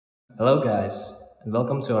Hello guys, and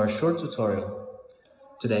welcome to our short tutorial.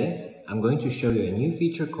 Today, I'm going to show you a new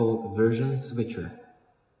feature called Version Switcher.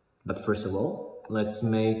 But first of all, let's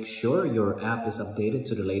make sure your app is updated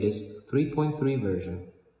to the latest 3.3 version.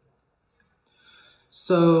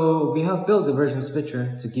 So, we have built the Version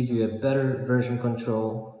Switcher to give you a better version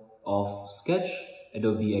control of Sketch,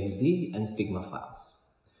 Adobe XD, and Figma files.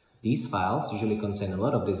 These files usually contain a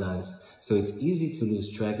lot of designs, so it's easy to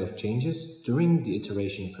lose track of changes during the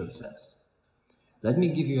iteration process. Let me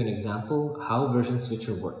give you an example how Version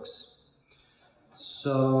Switcher works.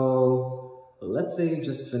 So let's say you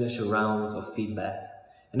just finish a round of feedback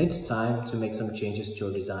and it's time to make some changes to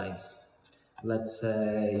your designs. Let's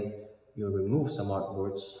say you remove some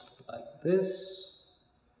artboards like this,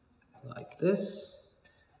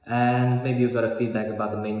 and maybe you got a feedback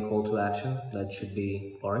about the main call to action that should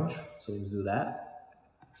be orange, so let's do that.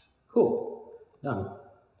 Cool, done.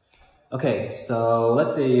 Okay, so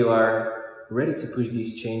let's say you are ready to push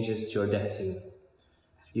these changes to your dev team.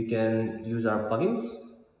 You can use our plugins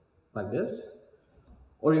like this,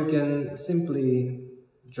 or you can simply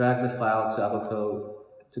drag the file to Avocode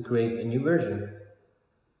to create a new version.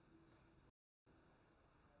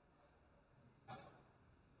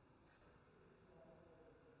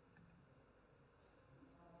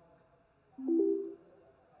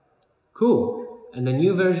 Cool, and the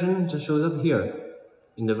new version just shows up here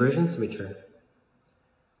in the version switcher.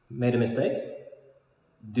 Made a mistake?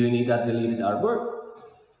 Do you need that deleted artboard?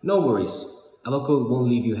 No worries, Avocode won't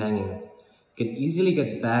leave you hanging. You can easily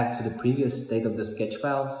get back to the previous state of the sketch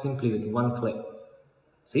file simply with one click.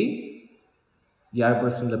 See? The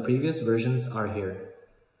artboards from the previous versions are here.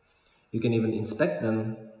 You can even inspect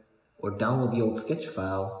them or download the old sketch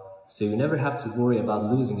file so you never have to worry about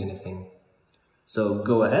losing anything. So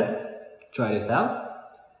go ahead, try this out,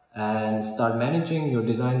 and start managing your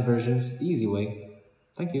design versions the easy way.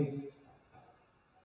 Thank you.